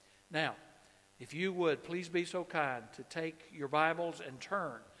Now, if you would, please be so kind to take your Bibles and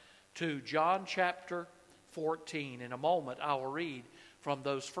turn to John chapter 14. In a moment, I will read from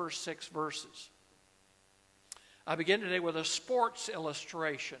those first 6 verses. I begin today with a sports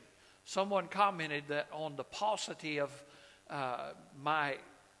illustration. Someone commented that on the paucity of my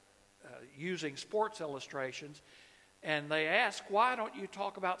using sports illustrations, and they asked, why don't you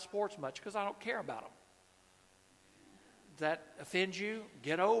talk about sports much? Because I don't care about them. That offends you?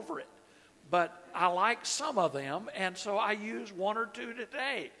 Get over it. But I like some of them, and so I use 1 or 2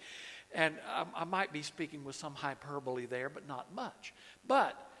 today. And I might be speaking with some hyperbole there, but not much.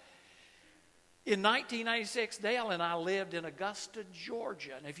 But in 1996, Dale and I lived in Augusta,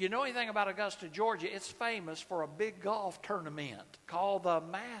 Georgia. And if you know anything about Augusta, Georgia, it's famous for a big golf tournament called the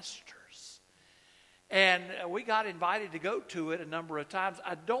Masters. And we got invited to go to it a number of times.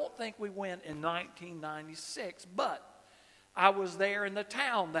 I don't think we went in 1996, but I was there in the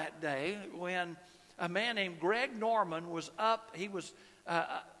town that day when a man named Greg Norman was up. He was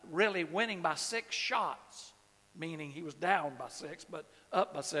really winning by 6 shots, meaning he was down by 6, but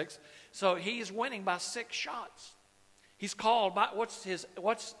up by 6. So he's winning by 6 shots. He's called by,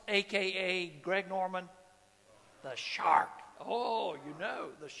 what's AKA Greg Norman? The Shark. Oh, you know,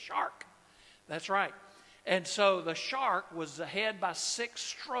 the Shark. That's right. And so the Shark was ahead by 6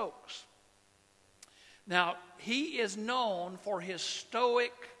 strokes. Now, he is known for his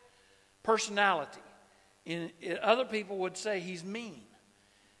stoic personality. Other people would say he's mean.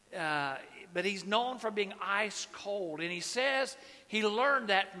 But he's known for being ice cold. And he says he learned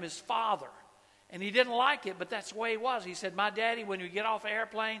that from his father. And he didn't like it, but that's the way he was. He said, my daddy, when we get off the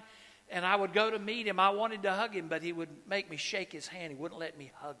airplane and I would go to meet him, I wanted to hug him, but he would make me shake his hand. He wouldn't let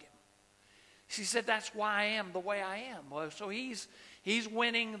me hug him. She said, that's why I am the way I am. Well, so he's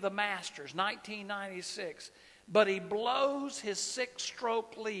winning the Masters, 1996. But he blows his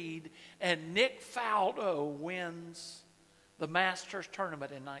 6-stroke lead, and Nick Faldo wins the Masters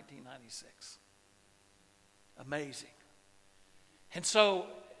tournament in 1996. Amazing. And so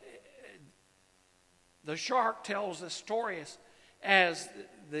the Shark tells the story as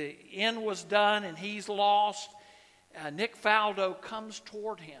the end was done and he's lost. Nick Faldo comes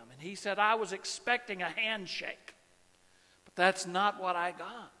toward him, and he said, I was expecting a handshake, but that's not what I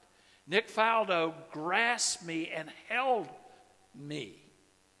got. Nick Faldo grasped me and held me.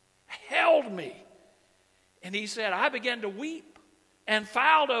 And he said, I began to weep, and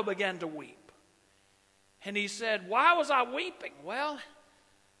Faldo began to weep. And he said, why was I weeping? Well,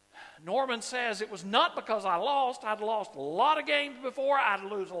 Norman says it was not because I lost. I'd lost a lot of games before. I'd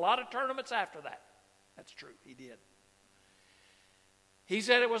lose a lot of tournaments after that. That's true, he did. He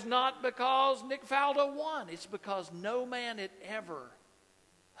said it was not because Nick Faldo won. It's because no man had ever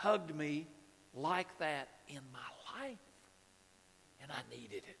hugged me like that in my life. And I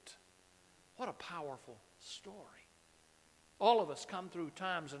needed it. What a powerful story. All of us come through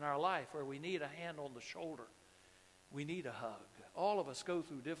times in our life where we need a hand on the shoulder. We need a hug. All of us go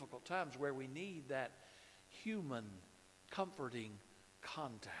through difficult times where we need that human, comforting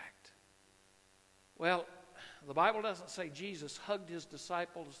contact. Well, the Bible doesn't say Jesus hugged his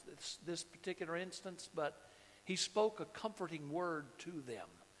disciples this particular instance, but he spoke a comforting word to them.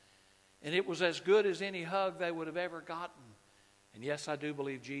 And it was as good as any hug they would have ever gotten. And yes, I do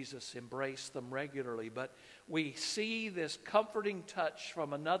believe Jesus embraced them regularly, but we see this comforting touch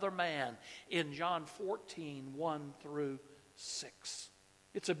from another man in John 14, 1 through 6.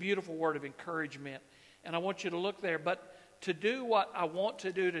 It's a beautiful word of encouragement, and I want you to look there. But to do what I want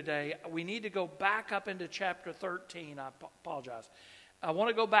to do today, we need to go back up into chapter 13. I apologize. I want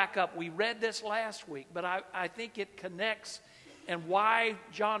to go back up. We read this last week, but I think it connects, and why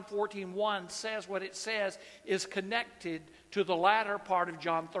John 14:1 says what it says is connected to the latter part of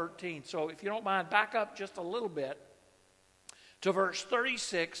John 13. So if you don't mind, back up just a little bit to verse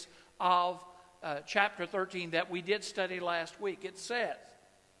 36 of chapter 13 that we did study last week. It says,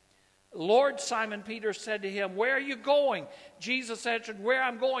 Lord, Simon Peter said to him, where are you going? Jesus answered, where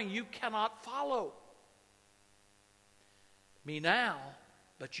I'm going you cannot follow me now,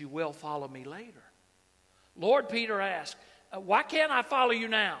 but you will follow me later. Lord, Peter asked, why can't I follow you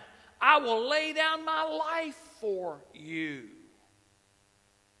now? I will lay down my life for you.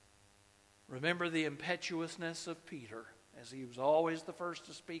 Remember the impetuousness of Peter, as he was always the first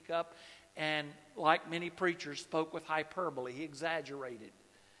to speak up, and like many preachers, spoke with hyperbole. He exaggerated.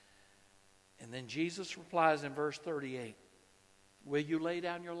 And then Jesus replies in verse 38, will you lay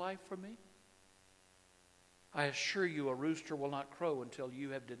down your life for me? I assure you a rooster will not crow until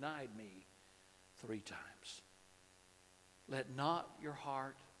you have denied me 3 times. Let not your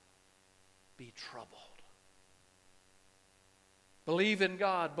heart be troubled. Believe in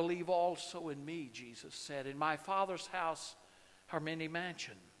God, believe also in me, Jesus said. In my Father's house are many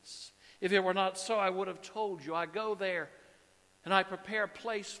mansions. If it were not so, I would have told you. I go there and I prepare a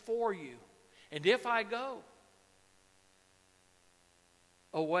place for you. And if I go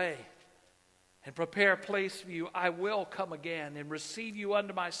away and prepare a place for you, I will come again and receive you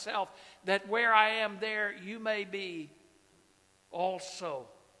unto myself, that where I am, there you may be also.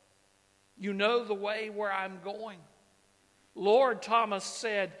 You know the way where I'm going. Lord, Thomas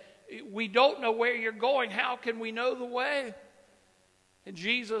said, we don't know where you're going. How can we know the way? And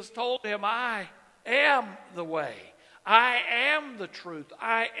Jesus told him, I am the way. I am the truth.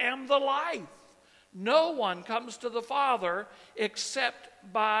 I am the life. No one comes to the Father except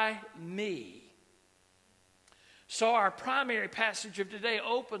by me. So our primary passage of today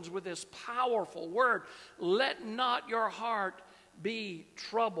opens with this powerful word, let not your heart be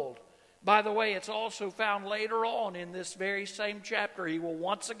troubled. By the way, it's also found later on in this very same chapter. He will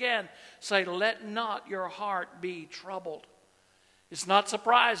once again say, let not your heart be troubled. It's not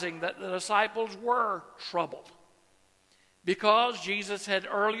surprising that the disciples were troubled, because Jesus had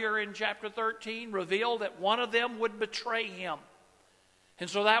earlier in chapter 13 revealed that one of them would betray him. And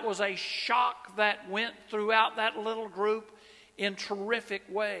so that was a shock that went throughout that little group in terrific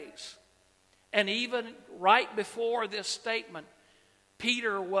ways. And even right before this statement,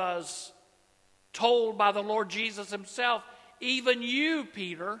 Peter was told by the Lord Jesus himself, even you,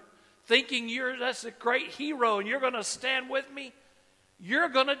 Peter, thinking that's a great hero and you're going to stand with me, you're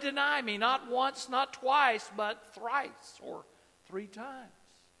going to deny me, not once, not twice, but thrice or 3 times.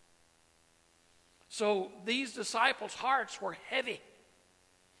 So these disciples' hearts were heavy.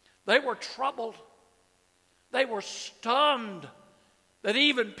 They were troubled. They were stunned that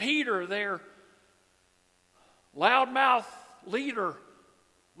even Peter, their loudmouth leader,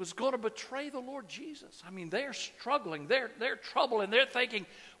 was going to betray the Lord Jesus. I mean, they're struggling. They're troubled, and they're thinking,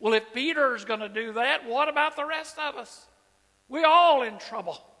 well, if Peter's going to do that, what about the rest of us? We're all in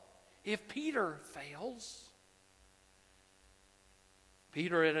trouble. If Peter fails,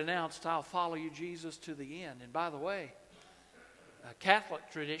 Peter had announced, I'll follow you, Jesus, to the end. And by the way, a Catholic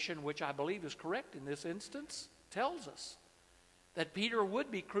tradition, which I believe is correct in this instance, tells us that Peter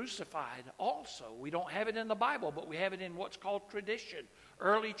would be crucified also. We don't have it in the Bible, but we have it in what's called tradition,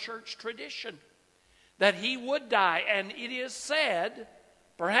 early church tradition, that he would die. And it is said,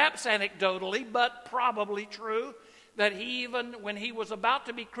 perhaps anecdotally, but probably true, that he, even when he was about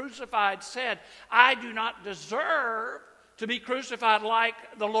to be crucified, said, I do not deserve to be crucified like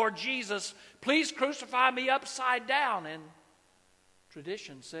the Lord Jesus. Please crucify me upside down. And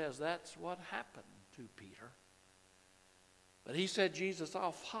tradition says that's what happened to Peter. But he said, Jesus,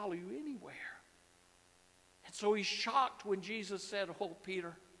 I'll follow you anywhere. And so he's shocked when Jesus said, oh,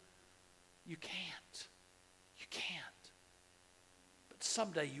 Peter, you can't. You can't. But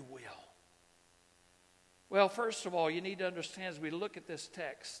someday you will. Well, first of all, you need to understand as we look at this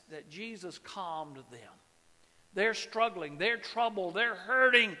text that Jesus calmed them. They're struggling, they're troubled, they're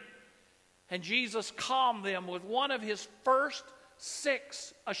hurting. And Jesus calmed them with one of his first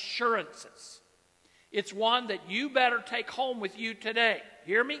 6 assurances. It's one that you better take home with you today.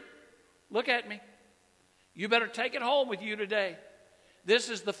 Hear me? Look at me. You better take it home with you today. This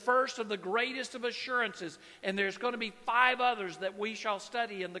is the first of the greatest of assurances, and there's going to be 5 others that we shall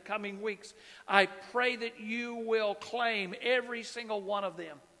study in the coming weeks. I pray that you will claim every single one of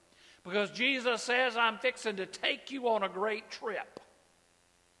them, because Jesus says, I'm fixing to take you on a great trip.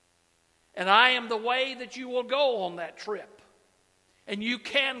 And I am the way that you will go on that trip. And you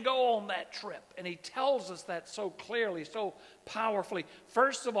can go on that trip. And he tells us that so clearly, so powerfully.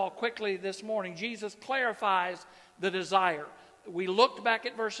 First of all, quickly this morning, Jesus clarifies the desire. We looked back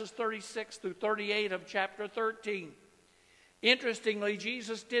at verses 36 through 38 of chapter 13. Interestingly,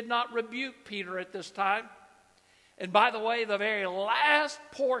 Jesus did not rebuke Peter at this time. And by the way, the very last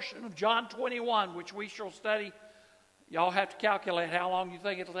portion of John 21, which we shall study, y'all have to calculate how long you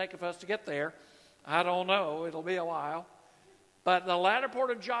think it'll take for us to get there. I don't know. It'll be a while. But the latter part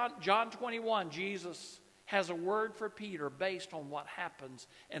of John 21, Jesus has a word for Peter based on what happens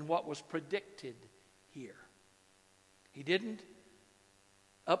and what was predicted here. He didn't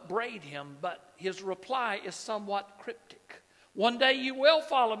upbraid him, but his reply is somewhat cryptic. One day you will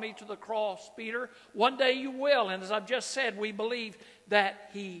follow me to the cross, Peter. One day you will. And as I've just said, we believe that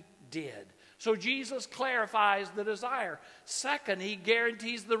he did. So Jesus clarifies the desire. Second, he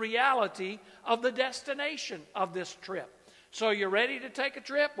guarantees the reality of the destination of this trip. So you're ready to take a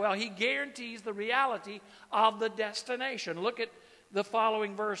trip? Well, he guarantees the reality of the destination. Look at the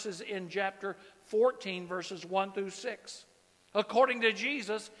following verses in chapter 14, verses 1 through 6. According to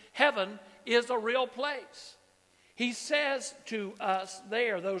Jesus, heaven is a real place. He says to us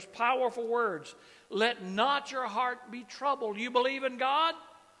there, those powerful words, let not your heart be troubled. You believe in God?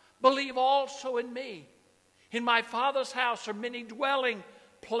 Believe also in me. In my Father's house are many dwelling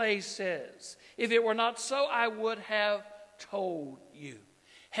places. If it were not so, I would have told you.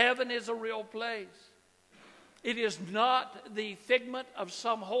 Heaven is a real place. It is not the figment of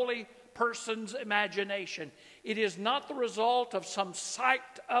some holy person's imagination. It is not the result of some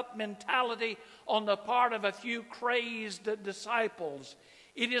psyched-up mentality on the part of a few crazed disciples.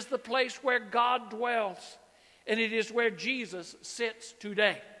 It is the place where God dwells, and it is where Jesus sits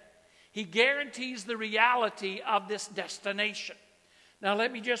today. He guarantees the reality of this destination. Now,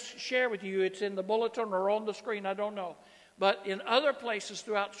 let me just share with you, it's in the bulletin or on the screen, I don't know. But in other places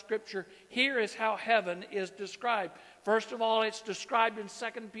throughout Scripture, here is how heaven is described. First of all, it's described in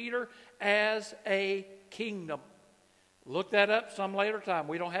 2 Peter as a kingdom. Look that up some later time.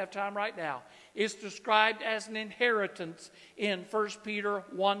 We don't have time right now. It's described as an inheritance in 1 Peter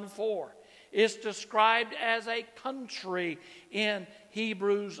 1:4. It's described as a country in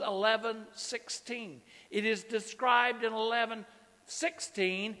Hebrews 11:16. It is described in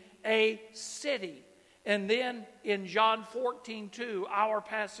 11:16 a city. And then in John 14:2, our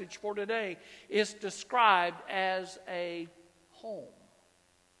passage for today, is described as a home.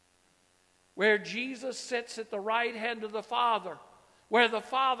 Where Jesus sits at the right hand of the Father, where the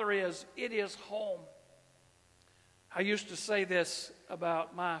Father is, it is home. I used to say this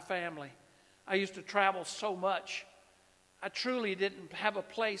about my family. I used to travel so much. I truly didn't have a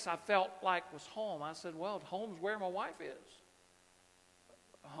place I felt like was home. I said, well, home's where my wife is.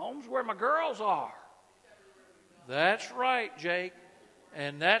 Home's where my girls are. That's right, Jake.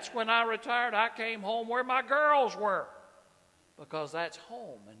 And that's when I retired. I came home where my girls were. Because that's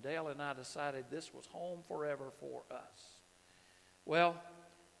home. And Dale and I decided this was home forever for us. Well,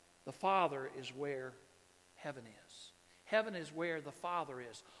 the Father is where heaven is. Heaven is where the Father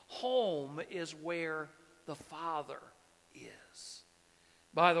is. Home is where the Father is.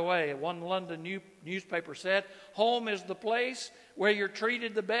 By the way, one London newspaper said, home is the place where you're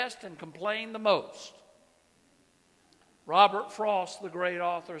treated the best and complained the most. Robert Frost, the great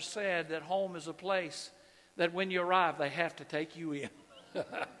author, said that home is a place that when you arrive, they have to take you in.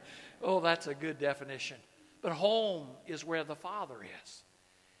 Oh, that's a good definition. But home is where the Father is.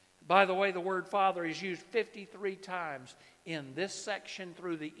 By the way, the word Father is used 53 times in this section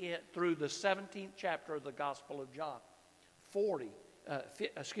through the 17th chapter of the Gospel of John.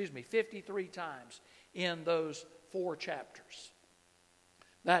 53 times in those 4 chapters.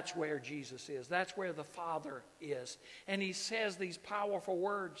 That's where Jesus is. That's where the Father is. And he says these powerful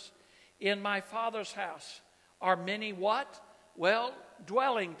words. In my Father's house are many what? Well,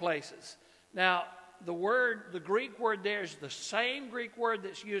 dwelling places. Now, the Greek word there is the same Greek word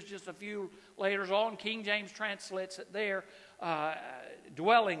that's used just a few later on. King James translates it there,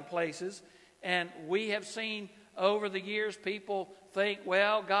 dwelling places. And we have seen over the years people think,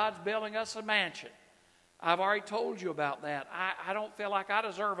 well, God's building us a mansion. I've already told you about that. I don't feel like I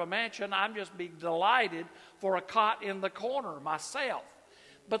deserve a mansion. I'm just be delighted for a cot in the corner myself.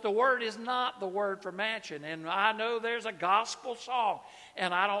 But the word is not the word for mansion. And I know there's a gospel song,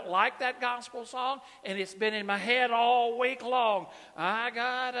 and I don't like that gospel song, and it's been in my head all week long. I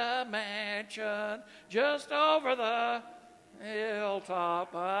got a mansion just over the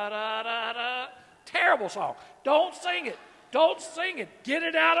hilltop. Da-da-da-da. Terrible song. Don't sing it. Don't sing it. Get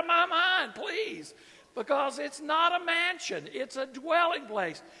it out of my mind, please. Because it's not a mansion. It's a dwelling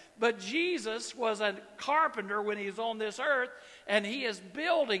place. But Jesus was a carpenter when he was on this earth, and he is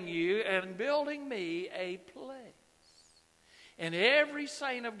building you and building me a place. And every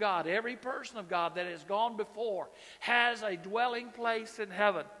saint of God, every person of God that has gone before has a dwelling place in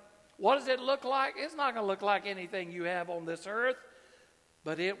heaven. What does it look like? It's not going to look like anything you have on this earth,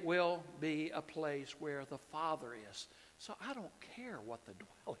 but it will be a place where the Father is. So I don't care what the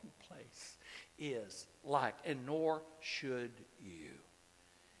dwelling place is like, and nor should you.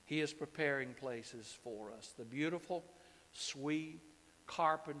 He is preparing places for us. The beautiful, sweet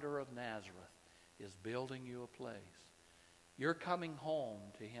carpenter of Nazareth is building you a place. Your coming home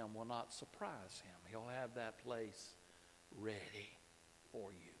to him will not surprise him. He'll have that place ready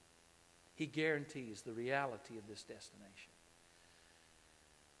for you. He guarantees the reality of this destination.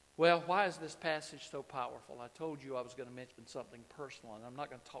 Well, why is this passage so powerful? I told you I was going to mention something personal, and I'm not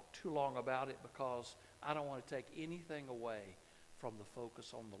going to talk too long about it because I don't want to take anything away from the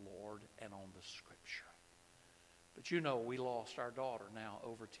focus on the Lord and on the Scripture. But you know, we lost our daughter now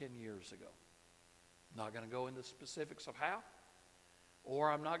over 10 years ago. I'm not going to go into specifics of how,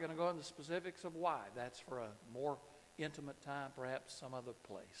 or I'm not going to go into specifics of why. That's for a more intimate time, perhaps some other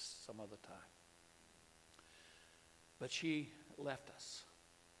place, some other time. But she left us.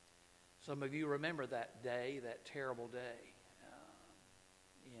 Some of you remember that day, that terrible day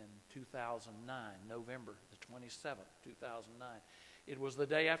in 2009, November the 27th, 2009. It was the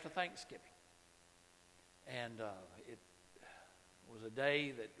day after Thanksgiving. And it was a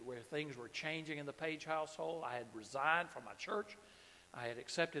day where things were changing in the Page household. I had resigned from my church. I had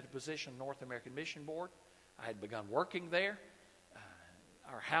accepted a position in North American Mission Board. I had begun working there.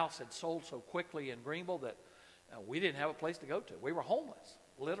 Our house had sold so quickly in Greenville that we didn't have a place to go to. We were homeless,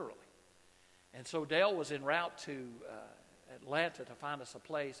 literally. And so Dale was en route to Atlanta to find us a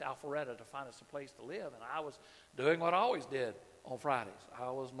place, Alpharetta, to find us a place to live. And I was doing what I always did on Fridays. I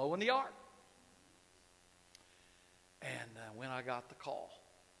was mowing the yard. And when I got the call,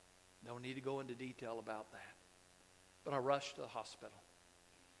 no need to go into detail about that, but I rushed to the hospital.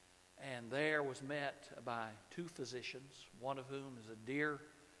 And there was met by two physicians, one of whom is a dear,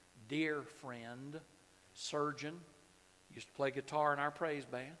 dear friend, surgeon, used to play guitar in our praise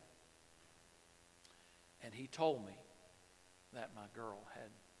band. And he told me that my girl had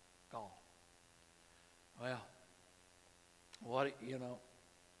gone. Well, what do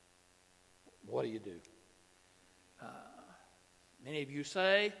you do? Many of you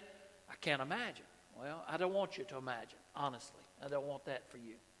say, I can't imagine. Well, I don't want you to imagine, honestly. I don't want that for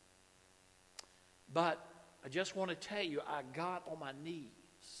you. But I just want to tell you, I got on my knees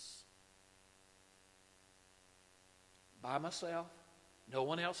by myself. No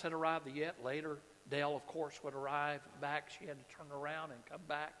one else had arrived yet. Later, Dale, of course, would arrive back. She had to turn around and come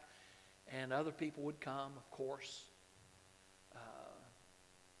back. And other people would come, of course.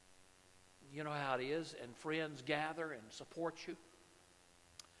 You know how it is. And friends gather and support you.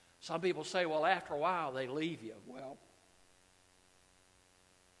 Some people say, well, after a while, they leave you. Well,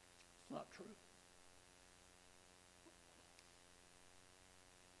 it's not true.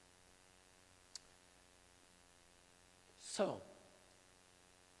 So,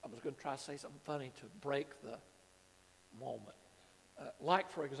 I was going to try to say something funny to break the moment. Like,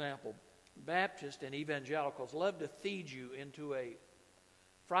 for example, Baptists and evangelicals love to feed you into a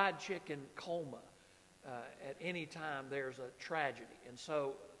fried chicken coma at any time there's a tragedy. And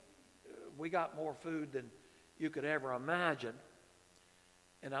so we got more food than you could ever imagine.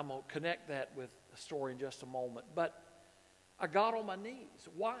 And I'm going to connect that with a story in just a moment. But I got on my knees.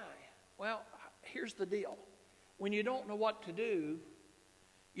 Why? Well, here's the deal. When you don't know what to do,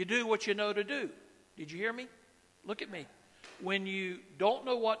 you do what you know to do. Did you hear me? Look at me. When you don't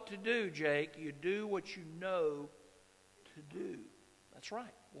know what to do, Jake, you do what you know to do. That's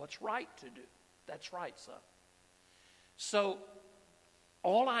right. What's right to do. That's right, son. So,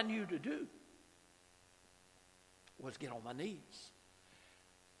 all I knew to do was get on my knees.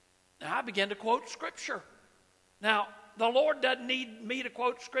 Now, I began to quote Scripture. Now, the Lord doesn't need me to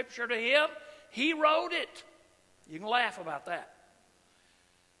quote Scripture to Him. He wrote it. You can laugh about that.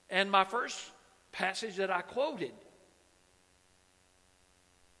 And my first passage that I quoted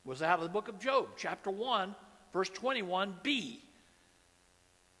was out of the book of Job, chapter 1, verse 21b.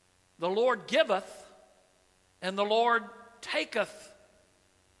 The Lord giveth, and the Lord taketh.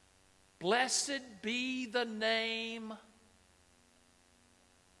 Blessed be the name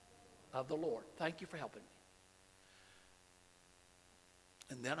of the Lord. Thank you for helping me.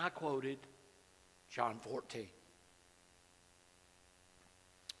 And then I quoted John 14.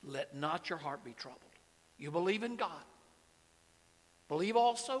 Let not your heart be troubled. You believe in God. Believe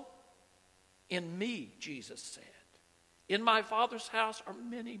also in me, Jesus said. In my Father's house are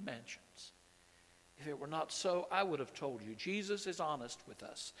many mansions. If it were not so, I would have told you. Jesus is honest with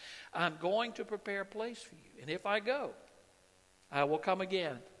us. I'm going to prepare a place for you. And if I go, I will come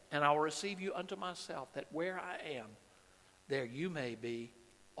again, and I will receive you unto myself, that where I am, there you may be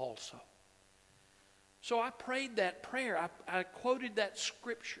also. So I prayed that prayer. I quoted that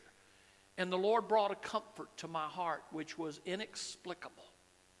scripture. And the Lord brought a comfort to my heart, which was inexplicable.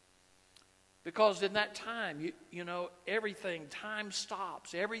 Because in that time, you know, everything, time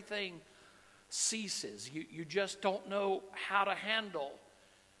stops. Everything ceases. You just don't know how to handle.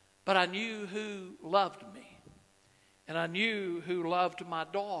 But I knew who loved me. And I knew who loved my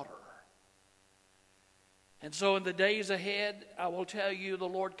daughter. And so in the days ahead, I will tell you, the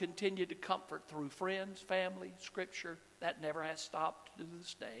Lord continued to comfort through friends, family, Scripture. That never has stopped to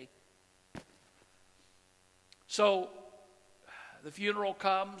this day. So the funeral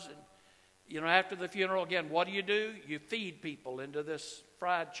comes, and you know, after the funeral, again, what do? You feed people into this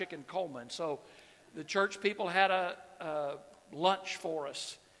fried chicken coma. And so the church people had a lunch for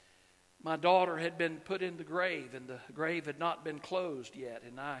us. My daughter had been put in the grave, and the grave had not been closed yet.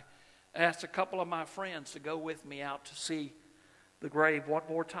 And I asked a couple of my friends to go with me out to see the grave one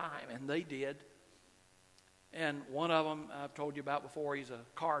more time, and they did. And one of them I've told you about before. He's a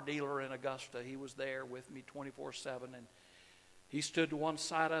car dealer in Augusta. He was there with me 24/7. And he stood to one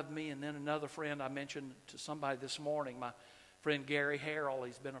side of me. And then another friend I mentioned to somebody this morning, my friend Gary Harrell.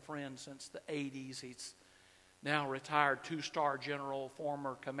 He's been a friend since the 80s. He's now retired 2-star general,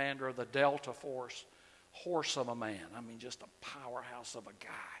 former commander of the Delta Force. Horse of a man. I mean, just a powerhouse of a guy.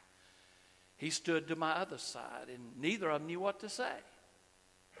 He stood to my other side, and neither of them knew what to say.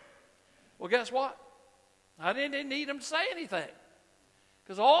 Well, guess what? I didn't need them to say anything.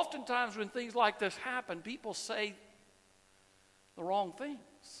 Because oftentimes when things like this happen, people say the wrong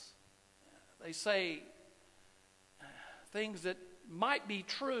things. They say things that might be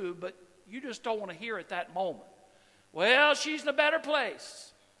true, but you just don't want to hear at that moment. Well, she's in a better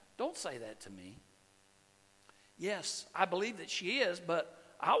place. Don't say that to me. Yes, I believe that she is,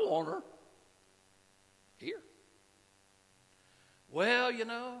 but I want her here. Well,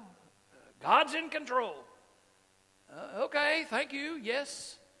 God's in control. Okay, thank you,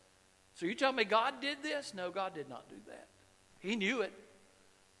 yes. So you tell me God did this? No, God did not do that. He knew it,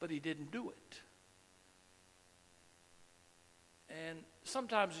 but he didn't do it. And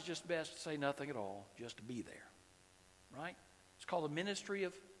sometimes it's just best to say nothing at all, just to be there, right? It's called the ministry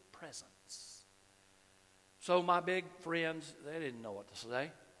of presence. So my big friends, they didn't know what to say.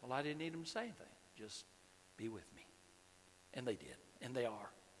 Well, I didn't need them to say anything. Just be with me. And they did, and they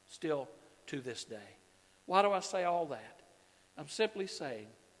are, still to this day. Why do I say all that? I'm simply saying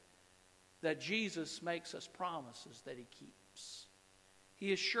that Jesus makes us promises that he keeps.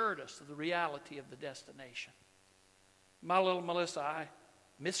 He assured us of the reality of the destination. My little Melissa, I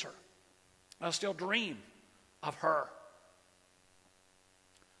miss her. I still dream of her.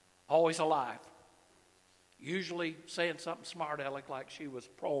 Always alive. Usually saying something smart-aleck like she was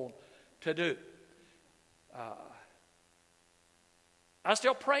prone to do. I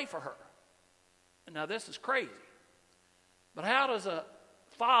still pray for her. Now, this is crazy. But how does a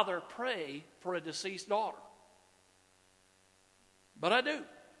father pray for a deceased daughter? But I do.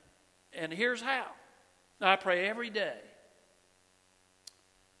 And here's how. I pray every day.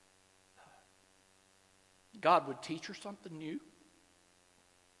 God would teach her something new.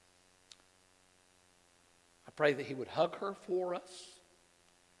 I pray that he would hug her for us.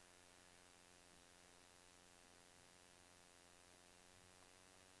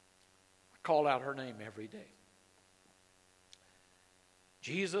 I call out her name every day.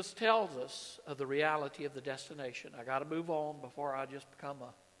 Jesus tells us of the reality of the destination. I got to move on before I just become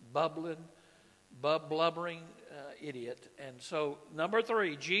a blubbering idiot. And so, number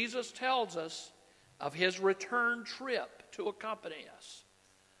 3, Jesus tells us of his return trip to accompany us.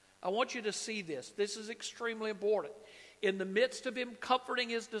 I want you to see this. This is extremely important. In the midst of him comforting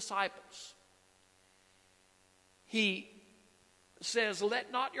his disciples, he says,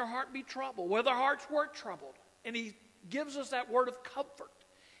 let not your heart be troubled. Well, their hearts were troubled. And he gives us that word of comfort,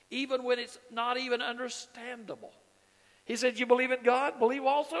 even when it's not even understandable. He said, you believe in God? Believe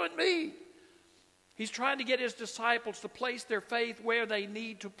also in me. He's trying to get his disciples to place their faith where they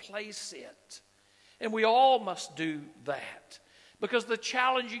need to place it. And we all must do that, because the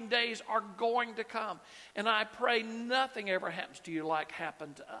challenging days are going to come. And I pray nothing ever happens to you like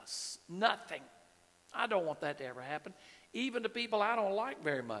happened to us. Nothing. I don't want that to ever happen. Even to people I don't like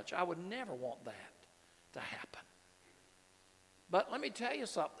very much. I would never want that to happen. But let me tell you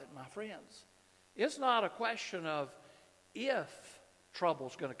something, my friends. It's not a question of if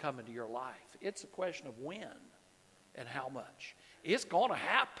trouble's going to come into your life. It's a question of when and how much. It's going to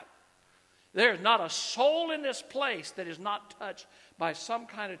happen. There's not a soul in this place that is not touched by some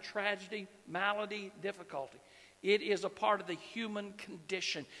kind of tragedy, malady, difficulty. It is a part of the human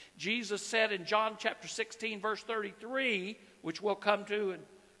condition. Jesus said in John chapter 16, verse 33, which we'll come to in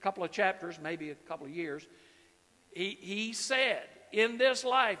a couple of chapters, maybe a couple of years, he said, in this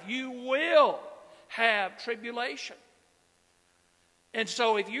life you will have tribulation. And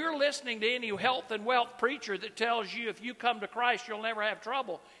so if you're listening to any health and wealth preacher that tells you if you come to Christ you'll never have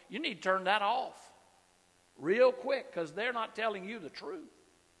trouble, you need to turn that off real quick, because they're not telling you the truth.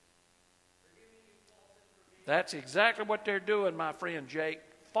 That's exactly what they're doing, my friend Jake.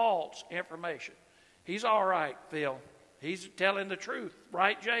 False information. He's all right, Phil. He's telling the truth.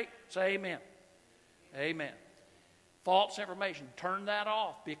 Right, Jake? Say amen. Amen. False information. Turn that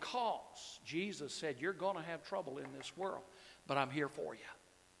off, because Jesus said you're going to have trouble in this world. But I'm here for you.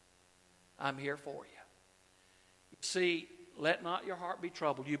 I'm here for you. See, let not your heart be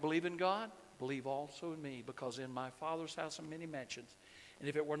troubled. You believe in God? Believe also in me, because in my Father's house are many mansions. And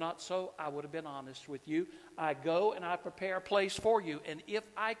if it were not so, I would have been honest with you. I go and I prepare a place for you. And if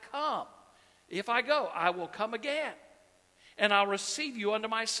I go, I will come again and I'll receive you unto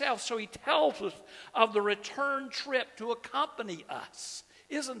myself. So he tells us of the return trip to accompany us.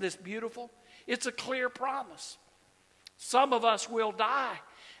 Isn't this beautiful? It's a clear promise. Some of us will die,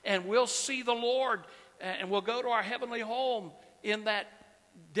 and we'll see the Lord, and we'll go to our heavenly home in that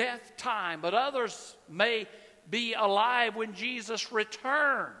death time. But others may be alive when Jesus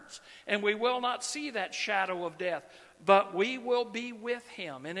returns, and we will not see that shadow of death. But we will be with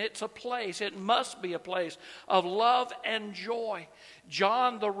him, and it's a place, it must be a place of love and joy.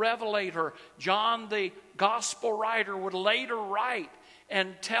 John the Revelator, John the Gospel writer would later write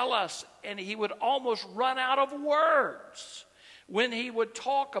and tell us, and he would almost run out of words when he would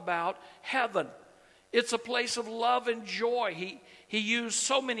talk about heaven. It's a place of love and joy. He used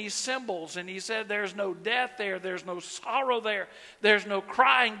so many symbols, and he said there's no death there, there's no sorrow there, there's no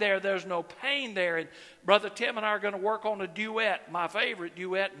crying there, there's no pain there. And Brother Tim and I are going to work on a duet, my favorite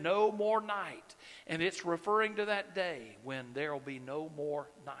duet, No More Night. And it's referring to that day when there will be no more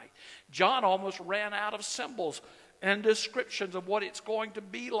night. John almost ran out of symbols and descriptions of what it's going to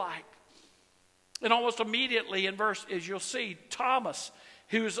be like. And almost immediately in verse, as you'll see, Thomas,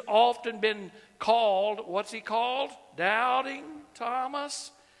 who's often been called, what's he called? Doubting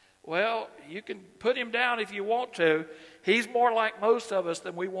Thomas. Well, you can put him down if you want to. He's more like most of us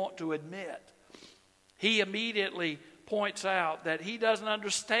than we want to admit. He immediately points out that he doesn't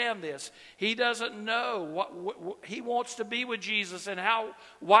understand this. He doesn't know what he wants to be with Jesus, and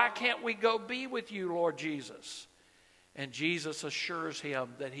why can't we go be with you, Lord Jesus? And Jesus assures him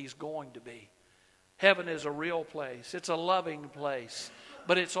that he's going to be. Heaven is a real place. It's a loving place,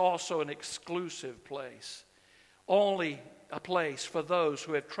 but it's also an exclusive place. Only a place for those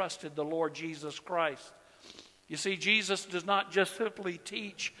who have trusted the Lord Jesus Christ. You see, Jesus does not just simply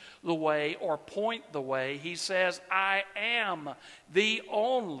teach the way or point the way. He says, I am the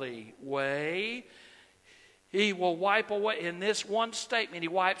only way. He will wipe away, in this one statement, he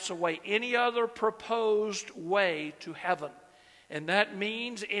wipes away any other proposed way to heaven. And that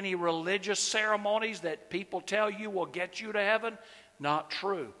means any religious ceremonies that people tell you will get you to heaven, not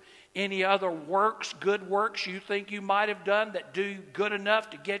true. Any other works, good works you think you might have done that do good enough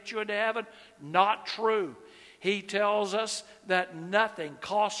to get you into heaven, not true. He tells us that nothing,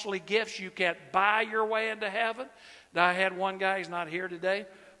 costly gifts, you can't buy your way into heaven. Now, I had one guy, he's not here today,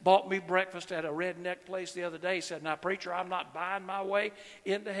 bought me breakfast at a redneck place the other day. He said, now, preacher, I'm not buying my way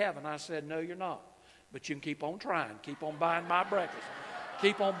into heaven. I said, no, you're not. But you can keep on trying. Keep on buying my breakfast.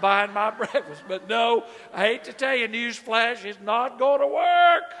 Keep on buying my breakfast. But no, I hate to tell you, newsflash, it's not going to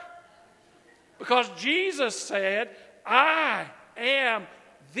work. Because Jesus said, I am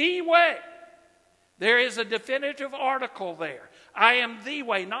the way. There is a definitive article there. I am the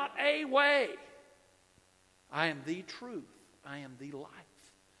way, not a way. I am the truth. I am the life.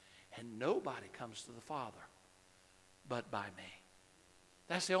 And nobody comes to the Father but by me.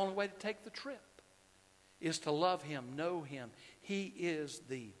 That's the only way to take the trip, is to love him, know him. He is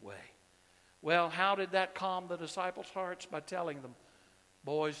the way. Well, how did that calm the disciples' hearts? By telling them,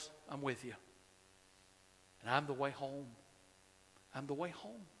 boys, I'm with you. And I'm the way home. I'm the way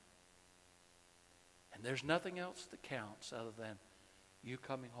home. And there's nothing else that counts other than you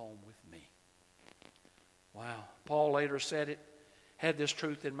coming home with me. Wow. Paul later said it, had this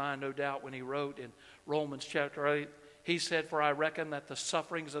truth in mind, no doubt, when he wrote in Romans chapter 8. He said, for I reckon that the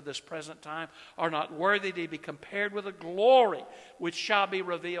sufferings of this present time are not worthy to be compared with the glory which shall be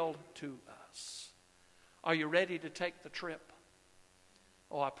revealed to us. Are you ready to take the trip?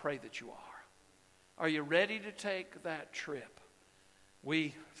 Oh, I pray that you are. Are you ready to take that trip?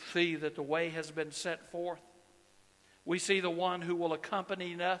 We see that the way has been set forth. We see the one who will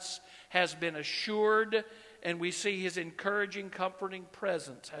accompany us has been assured, and we see his encouraging, comforting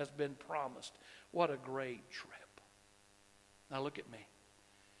presence has been promised. What a great trip. Now look at me.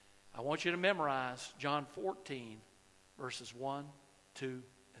 I want you to memorize John 14, verses 1, 2,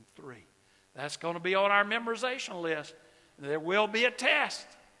 and 3. That's going to be on our memorization list. There will be a test.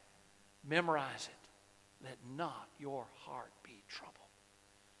 Memorize it. Let not your heart be troubled.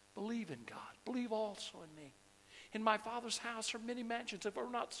 Believe in God. Believe also in me. In my Father's house are many mansions. If it were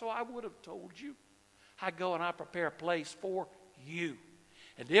not so, I would have told you. I go and I prepare a place for you.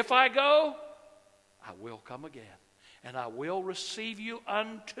 And if I go, I will come again. And I will receive you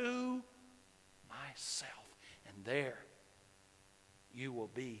unto myself. And there you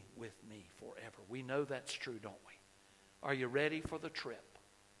will be with me forever. We know that's true, don't we? Are you ready for the trip?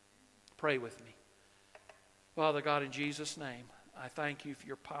 Pray with me. Father God, in Jesus' name, I thank you for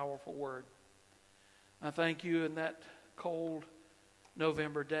your powerful word. I thank you in that cold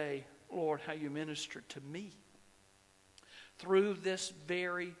November day, Lord, how you ministered to me through this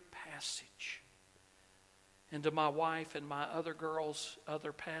very passage. and to my wife and my other girls,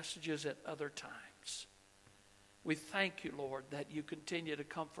 other passages at other times. We thank you, Lord, that you continue to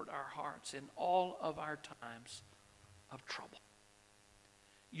comfort our hearts in all of our times of trouble.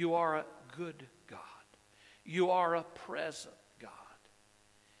 You are a good God. You are a present God.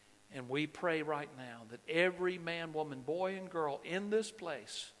 And we pray right now that every man, woman, boy, and girl in this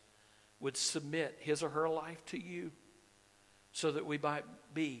place would submit his or her life to you so that we might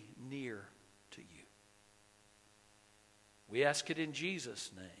be near to you. We ask it in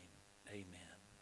Jesus' name. Amen.